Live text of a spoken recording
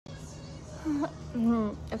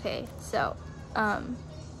Okay, so, hi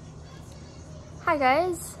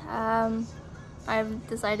guys. I've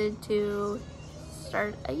decided to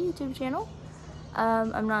start a YouTube channel.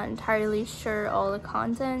 I'm not entirely sure all the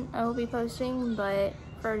content I will be posting, but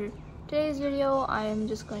for today's video, I am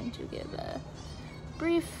just going to give a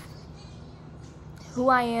brief who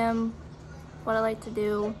I am, what I like to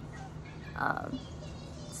do,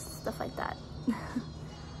 stuff like that.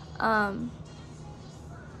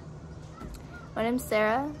 My name's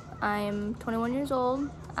Sarah. I'm 21 years old.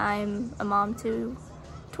 I'm a mom to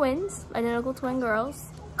twins, identical twin girls.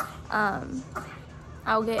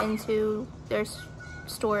 I'll get into their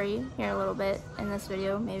story here in a little bit in this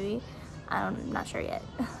video, maybe. I'm not sure yet.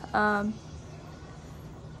 I'm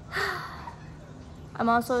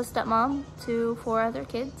also a stepmom to 4 other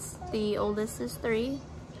kids. The oldest is 3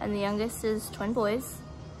 and the youngest is twin boys.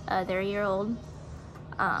 They're a year old.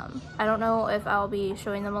 I don't know if I'll be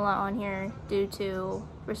showing them a lot on here due to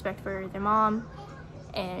respect for their mom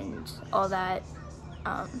and all that.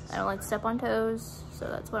 I don't like to step on toes, so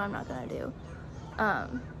that's what I'm not gonna do.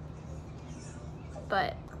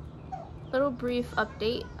 But little brief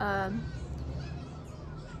update.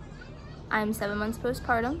 I'm 7 months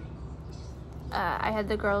postpartum. I had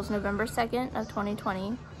the girls November 2nd of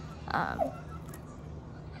 2020.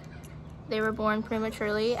 They were born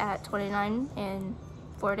prematurely at 29 and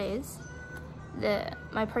 4 days.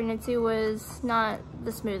 My pregnancy was not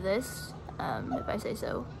the smoothest, if I say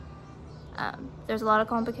so. There's a lot of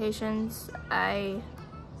complications. I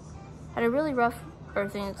had a really rough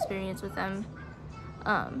birthing experience with them,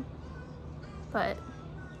 but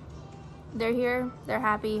they're here, they're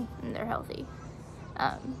happy, and they're healthy.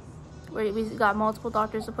 We got multiple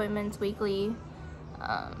doctor's appointments weekly.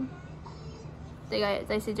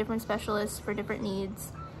 They see different specialists for different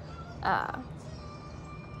needs.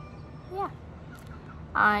 Yeah,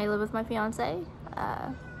 I live with my fiance.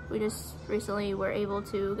 We just recently were able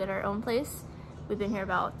to get our own place. We've been here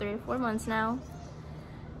about 3 or 4 months now.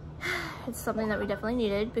 It's something that we definitely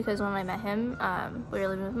needed because when I met him, we were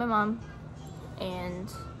living with my mom,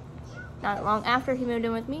 and not long after he moved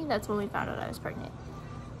in with me, that's when we found out I was pregnant.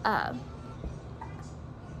 But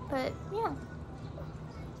yeah,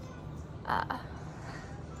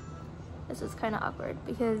 this was kind of awkward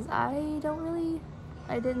because I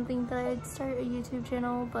didn't think that I'd start a YouTube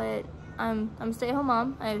channel, but I'm a stay-at-home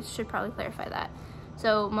mom. I should probably clarify that.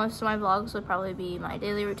 So most of my vlogs would probably be my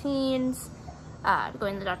daily routines,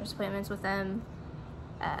 going to the doctor's appointments with them,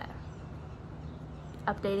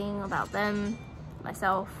 updating about them,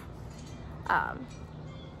 myself.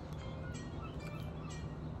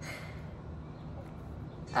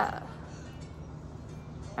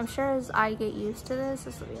 I'm sure as I get used to this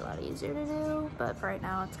will be a lot easier to do, but for right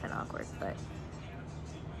now it's kind of awkward. But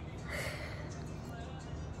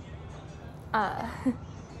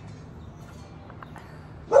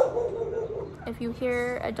if you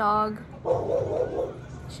hear a dog,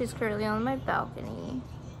 she's currently on my balcony.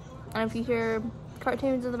 And if you hear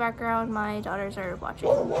cartoons in the background, my daughters are watching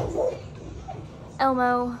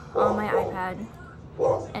Elmo on my iPad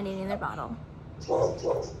and eating their bottle.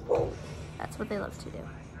 That's what they love to do.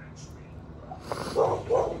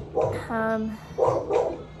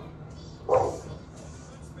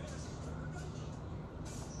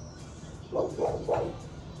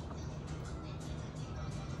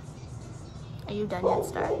 Are you done yet,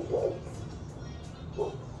 Star?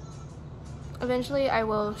 Eventually I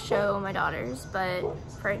will show my daughters, but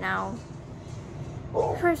for right now,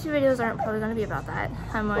 the first few videos aren't probably going to be about that.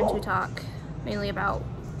 I'm going to talk mainly about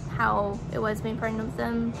how it was being pregnant with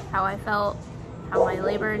them, how I felt, how my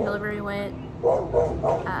labor and delivery went,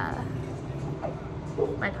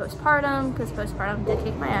 my postpartum, because postpartum did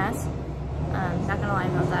kick my ass. Not gonna lie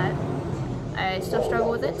about that. I still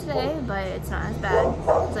struggle with it today, but it's not as bad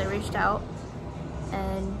because I reached out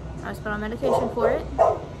and I was put on medication for it.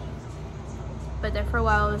 But there for a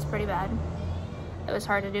while it was pretty bad. It was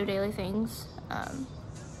hard to do daily things.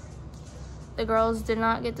 The girls did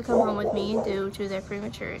not get to come home with me due to their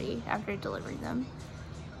prematurity after delivering them.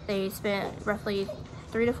 They spent roughly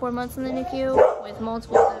 3 to 4 months in the NICU with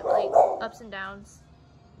multiple ups and downs.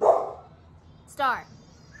 Star.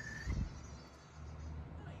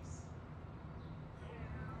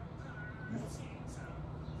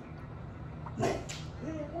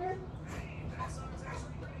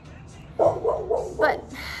 But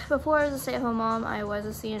before I was a stay-at-home mom, I was a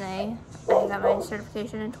CNA. I got my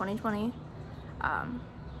certification in 2020. I'm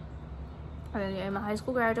a high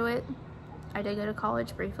school graduate. I did go to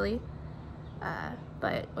college briefly,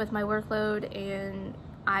 but with my workload, and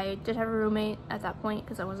I did have a roommate at that point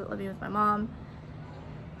because I wasn't living with my mom.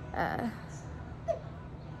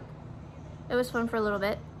 It was fun for a little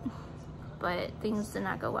bit, but things did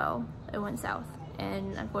not go well. It went south,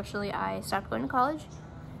 and unfortunately I stopped going to college.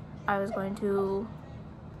 I was going to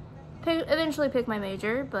eventually pick my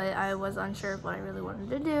major, but I was unsure of what I really wanted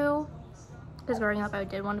to do, because growing up I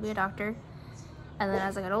did want to be a doctor. And then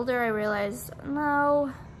as I got older, I realized,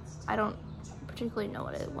 no, I don't particularly know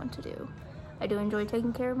what I want to do. I do enjoy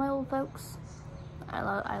taking care of my old folks. I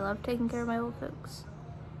love taking care of my old folks.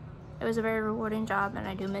 It was a very rewarding job and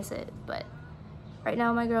I do miss it, but right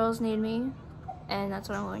now my girls need me, and that's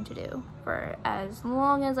what I'm going to do for as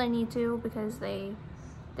long as I need to, because they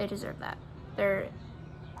deserve that. Their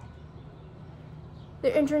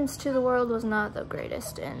entrance to the world was not the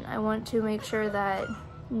greatest, and I want to make sure that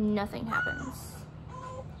nothing happens.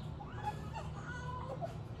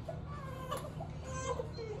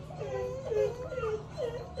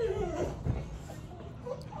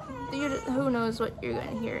 Who knows what you're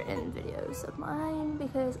going to hear in videos of mine,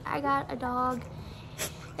 because I got a dog,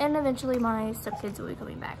 and eventually my stepkids will be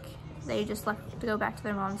coming back. They just left to go back to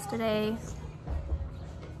their moms today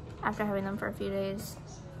after having them for a few days.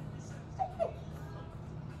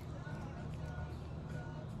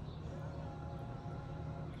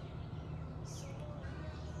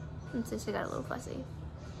 And Sissy got a little fussy.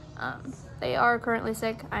 They are currently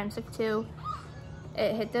sick. I'm sick too.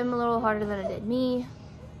 It hit them a little harder than it did me.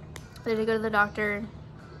 They did go to the doctor.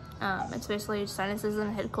 It's basically sinuses and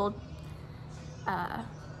a head cold.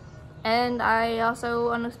 And I also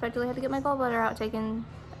unexpectedly had to get my gallbladder taken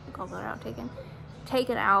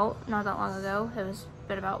out not that long ago. It was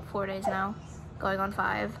been about 4 days now, going on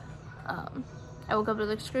 5. I woke up with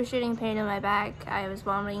excruciating pain in my back. I was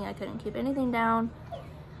vomiting. I couldn't keep anything down.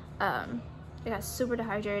 I got super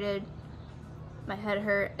dehydrated. My head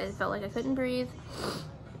hurt. It felt like I couldn't breathe.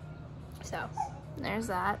 So there's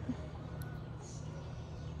that.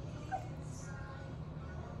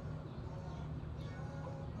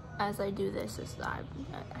 As I do this,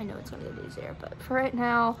 I know it's gonna get easier, but for right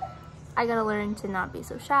now, I gotta learn to not be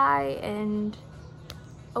so shy and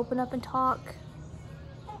open up and talk.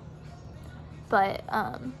 But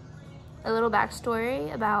a little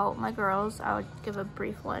backstory about my girls. I would give a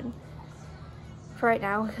brief one for right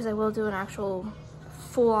now, because I will do an actual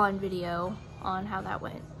full-on video on how that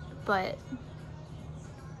went. But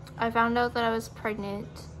I found out that I was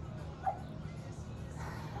pregnant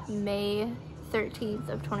May 13th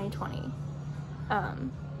of 2020.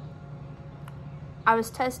 I was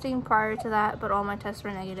testing prior to that, but all my tests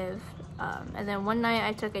were negative. And then one night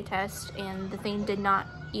I took a test and the thing did not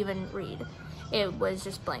even read. It was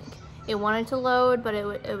just blank. It wanted to load, but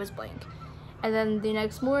it was blank. And then the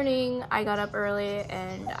next morning I got up early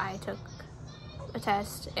and I took a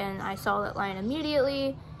test and I saw that line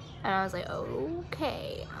immediately, and I was like,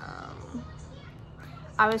 okay.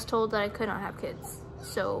 I was told that I could not have kids.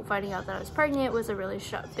 So finding out that I was pregnant was a really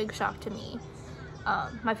big shock to me.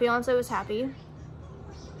 My fiance was happy.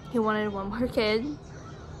 He wanted one more kid,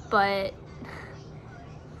 but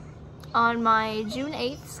on my June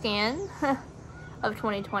 8th scan of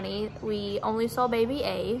 2020, we only saw baby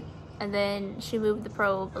A, and then she moved the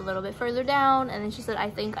probe a little bit further down, and then she said, I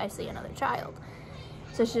think I see another child.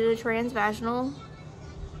 So she did a transvaginal,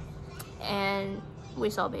 and we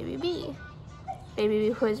saw baby B. Baby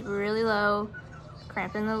B was really low,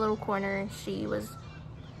 cramped in the little corner. She was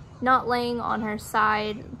not laying on her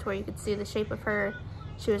side to where you could see the shape of her.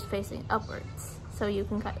 She was facing upwards, so you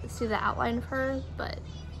can kind of see the outline of her. But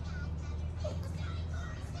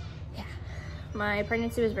yeah, my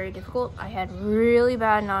pregnancy was very difficult. I had really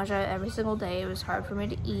bad nausea every single day. It was hard for me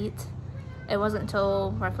to eat. It wasn't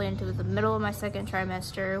until roughly into the middle of my second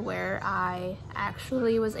trimester where I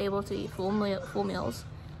actually was able to eat full meals.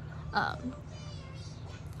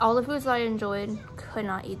 All the foods that I enjoyed, could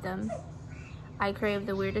not eat them. I craved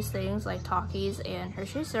the weirdest things like Takis and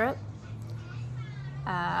Hershey syrup.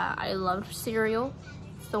 I loved cereal.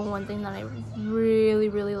 It's the one thing that I really,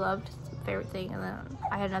 really loved. It's my favorite thing. And then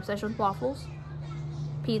I had an obsession with waffles,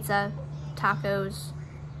 pizza, tacos,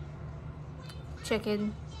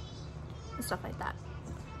 chicken, and stuff like that.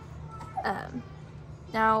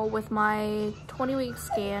 Now with my 20-week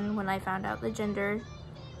scan, when I found out the gender,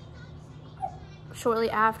 shortly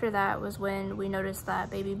after that was when we noticed that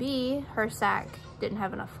baby B, her sac, didn't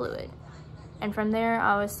have enough fluid. And from there,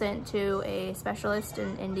 I was sent to a specialist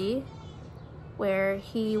in Indy, where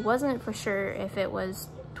he wasn't for sure if it was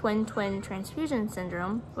twin-twin transfusion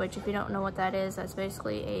syndrome, which if you don't know what that is, that's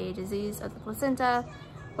basically a disease of the placenta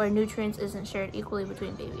where nutrients isn't shared equally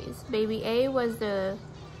between babies. Baby A was the,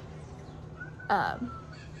 how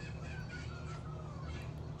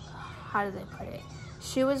did they put it?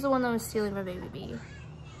 She was the one that was stealing from baby B.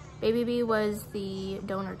 Baby B was the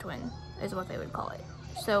donor twin, is what they would call it.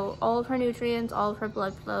 So all of her nutrients, all of her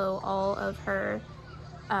blood flow, all of her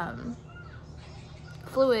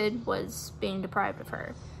fluid was being deprived of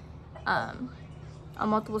her. On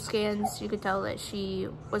multiple scans, you could tell that she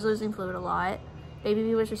was losing fluid a lot. Baby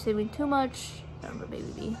B was receiving too much. Remember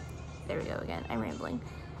Baby B? There we go again, I'm rambling.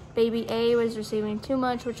 Baby A was receiving too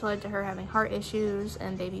much, which led to her having heart issues,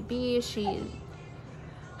 and Baby B,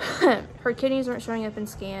 her kidneys weren't showing up in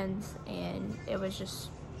scans, and it was just...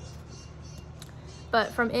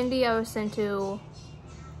 But from Indy, I was sent to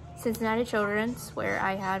Cincinnati Children's, where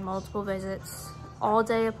I had multiple visits,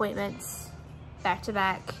 all-day appointments,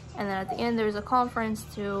 back-to-back, and then at the end there was a conference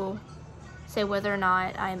to say whether or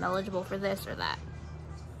not I'm eligible for this or that.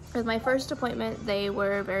 With my first appointment, they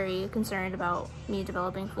were very concerned about me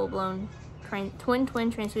developing full-blown twin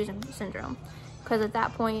transfusion syndrome, because at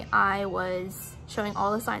that point I was showing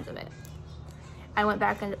all the signs of it. I went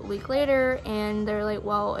back a week later and they're like,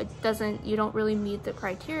 well, you don't really meet the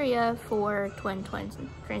criteria for twin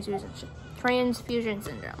transfusion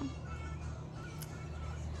syndrome.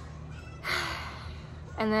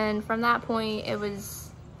 And then from that point, it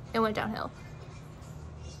went downhill.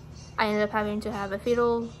 I ended up having to have a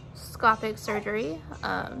fetal scopic surgery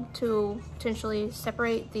to potentially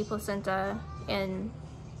separate the placenta and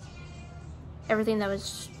everything that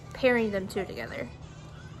was pairing them two together.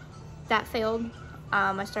 That failed.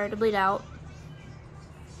 I started to bleed out,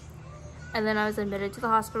 and then I was admitted to the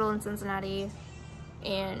hospital in Cincinnati,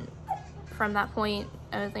 and from that point,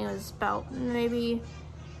 I think it was about maybe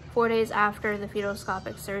 4 days after the fetal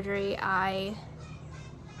scopic surgery,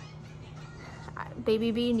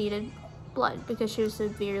 Baby B needed blood because she was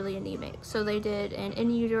severely anemic. So they did an in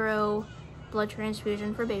utero blood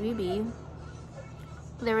transfusion for Baby B.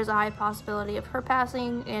 There was a high possibility of her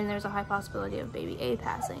passing, and there's a high possibility of Baby A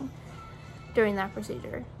passing during that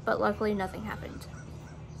procedure, but luckily nothing happened.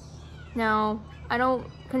 Now, I don't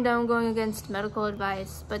condone going against medical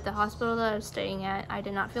advice, but the hospital that I was staying at, I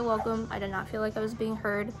did not feel welcome. I did not feel like I was being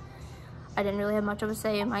heard. I didn't really have much of a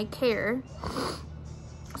say in my care.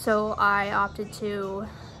 So I opted to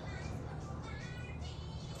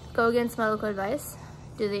go against medical advice,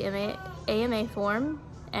 do the AMA form,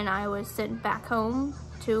 and I was sent back home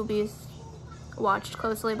to be watched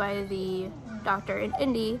closely by the doctor in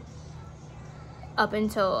Indy up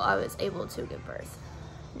until I was able to give birth.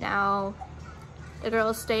 Now, the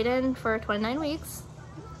girls stayed in for 29 weeks.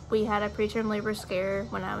 We had a preterm labor scare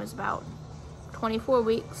when I was about 24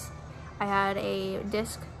 weeks. I had a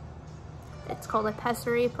disc, it's called a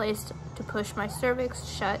pessary, placed to push my cervix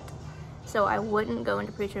shut so I wouldn't go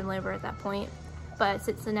into preterm labor at that point. But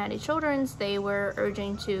Cincinnati Children's, they were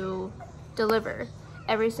urging to deliver.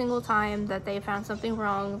 Every single time that they found something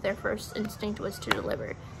wrong, their first instinct was to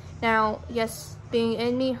deliver. Now, yes, being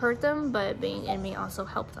in me hurt them, but being in me also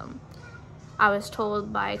helped them. I was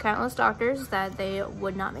told by countless doctors that they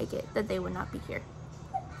would not make it, that they would not be here.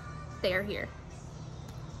 They are here.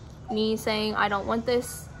 Me saying I don't want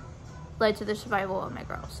this led to the survival of my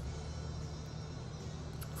girls.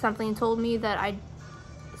 Something told me that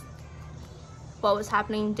what was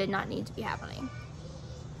happening did not need to be happening.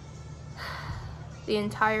 The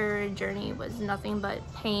entire journey was nothing but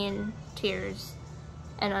pain, tears,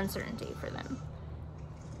 and uncertainty for them.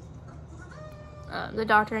 The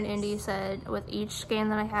doctor in Indy said with each scan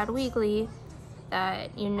that I had weekly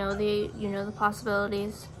that you know the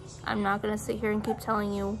possibilities. I'm not gonna sit here and keep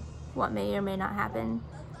telling you what may or may not happen,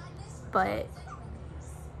 but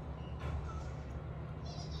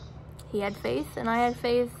he had faith and I had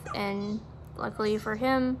faith, and luckily for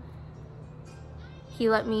him, he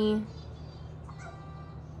let me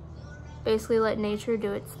basically let nature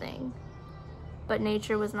do its thing. But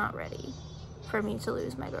nature was not ready for me to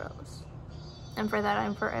lose my girls. And for that,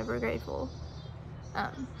 I'm forever grateful.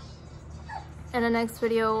 In the next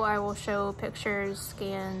video, I will show pictures,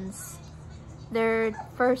 scans. Their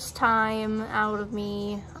first time out of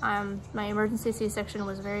me, my emergency C-section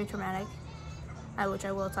was very traumatic, which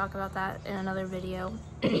I will talk about that in another video.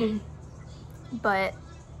 But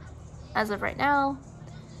as of right now,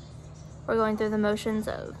 we're going through the motions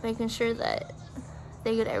of making sure that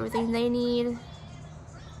they get everything they need.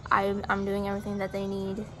 I'm doing everything that they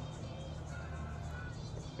need.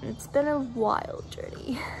 It's been a wild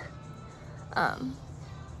journey. But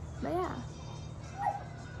yeah,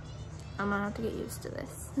 I'm gonna have to get used to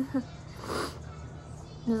this.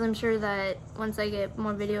 Because I'm sure that once I get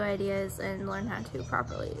more video ideas and learn how to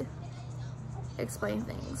properly explain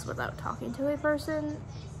things without talking to a person,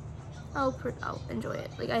 I'll enjoy it.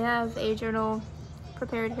 Like, I have a journal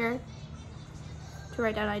prepared here to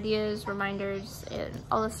write down ideas, reminders, and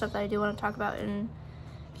all the stuff that I do want to talk about in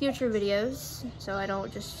future videos, so I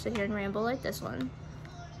don't just sit here and ramble like this one.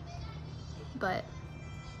 But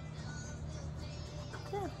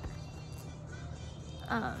yeah.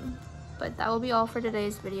 But that will be all for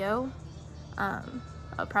today's video. I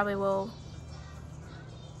probably will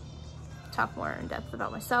talk more in depth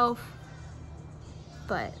about myself,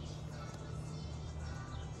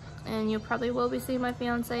 and you probably will be seeing my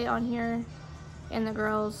fiance on here and the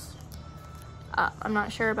girls. I'm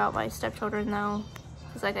not sure about my stepchildren though,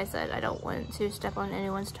 because like I said, I don't want to step on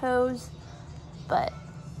anyone's toes. But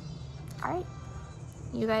alright,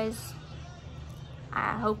 you guys,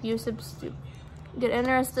 I hope you get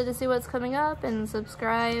interested to see what's coming up and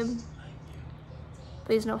subscribe.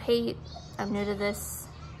 Please no hate, I'm new to this.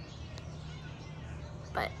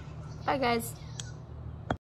 But bye guys.